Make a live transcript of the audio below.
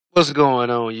What's going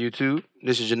on, YouTube?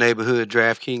 This is your neighborhood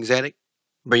DraftKings addict,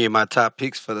 bringing you my top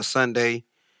picks for the Sunday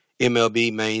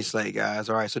MLB main slate, guys.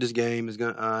 All right, so these games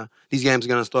are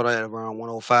gonna start at around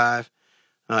 1:05,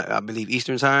 I believe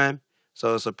Eastern time.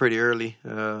 So it's a pretty early,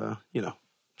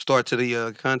 start to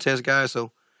the contest, guys.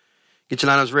 So get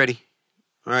your lineups ready.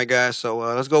 All right, guys. So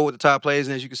let's go with the top plays,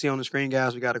 and as you can see on the screen,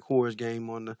 guys, we got a Coors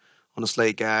game on the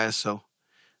slate, guys. So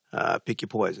pick your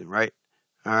poison, right?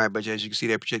 All right, but as you can see,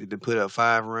 they're projected to put up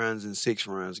 5 runs and 6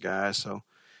 runs, guys. So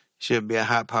should be a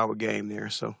high power game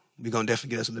there. So we're going to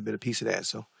definitely get us a little bit of piece of that.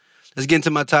 So let's get into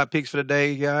my top picks for the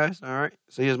day, guys. All right.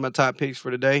 So here's my top picks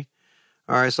for the day.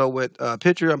 All right. So with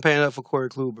pitcher, I'm paying up for Corey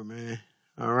Kluber, man.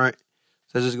 All right.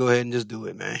 So let's just go ahead and just do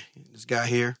it, man. This guy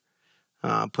here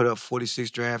put up 46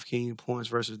 DraftKings points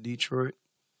versus Detroit.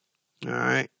 All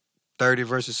right. 30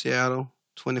 versus Seattle.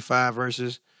 25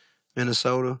 versus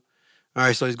Minnesota. All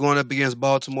right, so he's going up against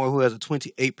Baltimore, who has a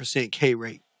 28% K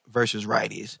rate versus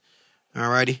righties. All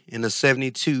righty, and a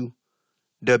 72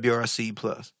 WRC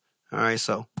plus. All right,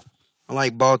 so I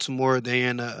like Baltimore.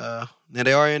 Now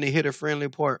they are in a hitter-friendly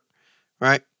part,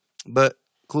 right? But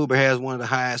Kluber has one of the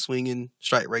highest swinging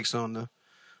strike rates on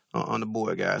the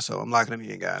board, guys. So I'm locking him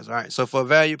in, guys. All right, so for a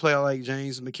value play, I like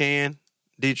James McCann,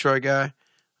 Detroit guy.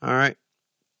 All right,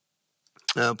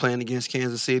 playing against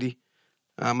Kansas City.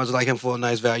 I just like him for a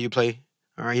nice value play.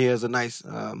 All right, he has a nice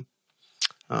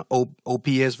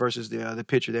OPS versus the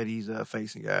pitcher that he's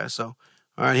facing, guys. So,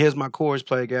 all right, here's my Coors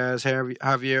play, guys.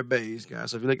 Javier Baez, guys.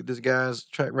 So if you look at this guy's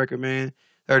track record, man,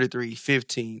 33,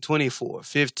 15, 24,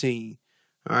 15.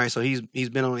 All right, so he's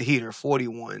been on a heater,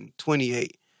 41,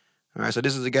 28. All right, so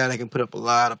this is a guy that can put up a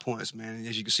lot of points, man. And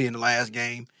as you can see in the last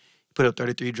game, he put up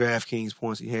 33 DraftKings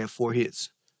points. He had 4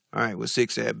 hits, all right, with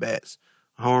 6 at-bats,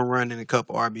 a home run, and a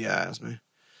couple RBIs, man.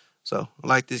 So I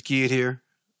like this kid here,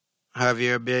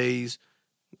 Javier Baez.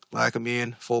 Like him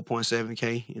in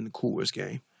 4.7K in the Coors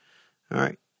game. All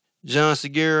right, John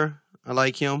Segura. I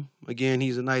like him. Again,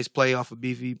 he's a nice play off of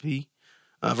BVP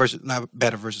versus not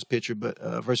batter versus pitcher, but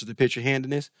versus the pitcher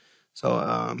handiness.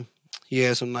 So he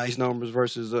has some nice numbers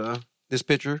versus this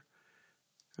pitcher.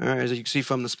 All right, as you can see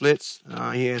from the splits,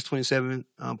 he has 27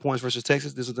 points versus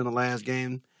Texas. This was in the last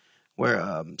game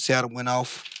where Seattle went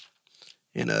off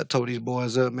and tore these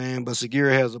boys up, man. But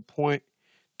Segura has a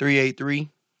 .383,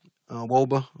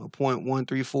 WOBA a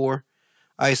 .134,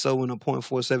 ISO and a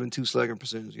 .472 slugging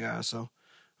percentage, guys. So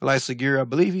I like Segura. I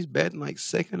believe he's batting like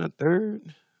second or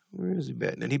third. Where is he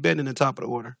batting? And he's batting in the top of the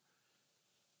order.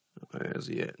 Where is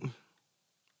he at?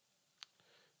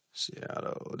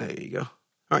 Seattle. There you go. All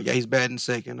right, yeah, he's batting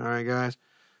second. All right, guys.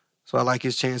 So I like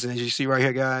his chances. And as you see right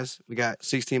here, guys, we got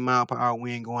 16-mile-per-hour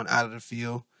wind going out of the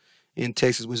field in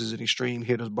Texas, which is an extreme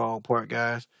hitter's ballpark,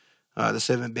 guys. The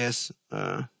 7th best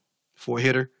for a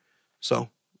hitter. So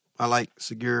I like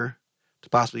Segura to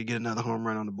possibly get another home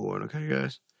run on the board. Okay,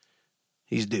 guys?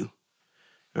 He's due.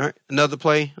 All right, another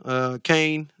play,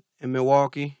 Kane in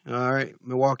Milwaukee. All right,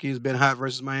 Milwaukee has been hot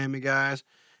versus Miami, guys.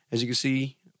 As you can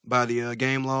see by the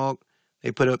game log,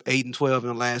 they put up 8 and 12 in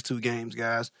the last 2 games,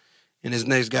 guys. And this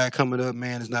next guy coming up,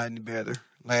 man, is not any better.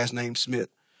 Last name Smith.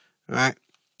 All right.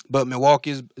 But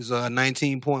Milwaukee is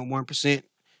 19.1%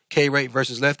 K rate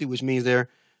versus lefty, which means they're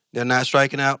not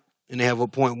striking out, and they have a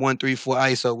 .134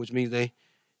 ISO, which means if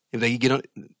they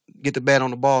get the bat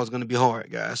on the ball, it's going to be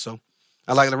hard, guys. So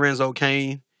I like Lorenzo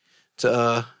Kane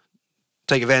to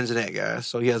take advantage of that, guys.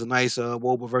 So he has a nice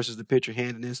WOBA versus the pitcher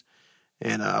handiness,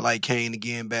 and I like Kane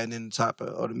again batting in the top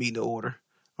of the meeting order.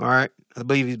 All right, I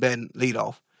believe he's batting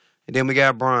leadoff. And then we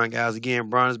got Braun, guys. Again,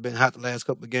 Braun has been hot the last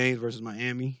couple of games versus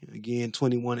Miami. Again,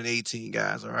 21 and 18,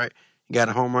 guys. All right. He got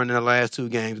a home run in the last 2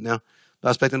 games. Now, do I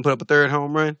expect him to put up a 3rd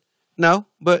home run? No,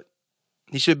 but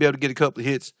he should be able to get a couple of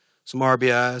hits, some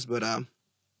RBIs, but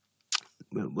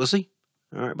we'll see.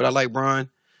 All right. But I like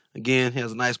Braun. Again, he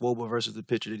has a nice WOBA versus the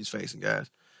pitcher that he's facing, guys.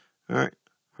 All right.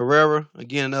 Herrera,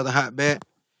 again, another hot bat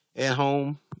at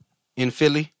home in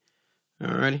Philly.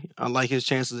 All righty. I like his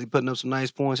chances of putting up some nice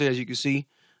points here, as you can see.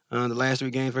 The last 3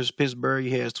 games versus Pittsburgh,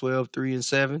 he has 12, 3, and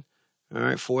 7. All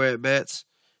right, 4 at-bats.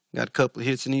 Got a couple of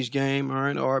hits in each game. All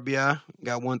right, RBI.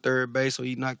 Got 1 third base, so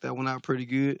he knocked that one out pretty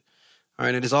good. All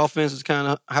right, and his offense is kind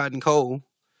of hot and cold.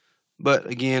 But,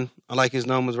 again, I like his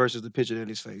numbers versus the pitcher that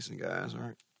he's facing, guys. All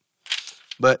right.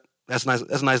 But that's nice.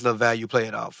 That's a nice little value play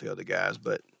at outfielder, guys.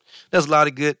 But there's a lot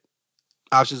of good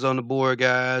options on the board,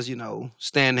 guys. You know,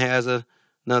 Stan has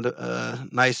another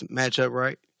nice matchup,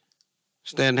 right?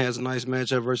 Stan has a nice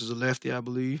matchup versus a lefty, I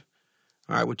believe.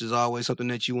 All right, which is always something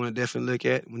that you want to definitely look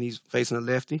at when he's facing a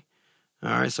lefty.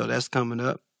 All right, so that's coming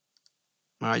up.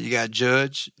 All right, you got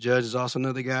Judge. Judge is also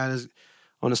another guy that's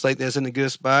on the slate that's in a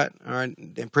good spot. All right,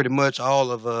 and pretty much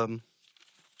all of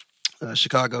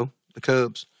Chicago, the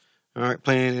Cubs. All right,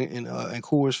 playing in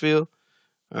Coors Field.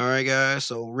 All right, guys.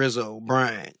 So Rizzo,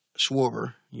 Bryant,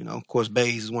 Schwarber. Of course,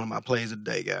 Bays is one of my plays of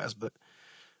the day, guys. But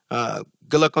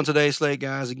good luck on today's slate,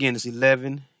 guys. Again, it's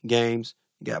 11 games.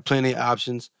 You got plenty of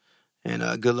options,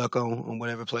 and good luck on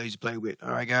whatever plays you play with.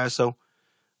 All right, guys. So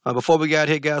before we got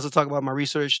here, guys, let's talk about my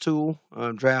research tool,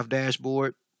 Draft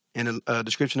Dashboard. In the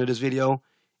description of this video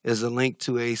is a link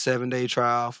to a 7-day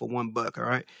trial for $1. All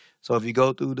right. So if you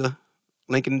go through the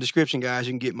link in the description, guys,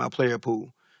 you can get my player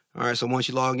pool. All right. So once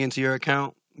you log into your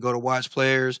account, go to Watch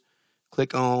Players,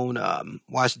 click on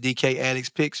Watch DK Addicts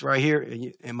Picks right here,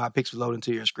 and my picks will load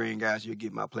into your screen, guys. You'll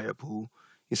get my player pool,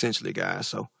 essentially, guys.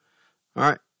 So, all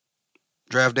right.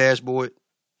 Draft Dashboard.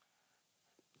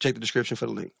 Check the description for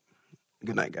the link.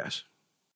 Good night, guys.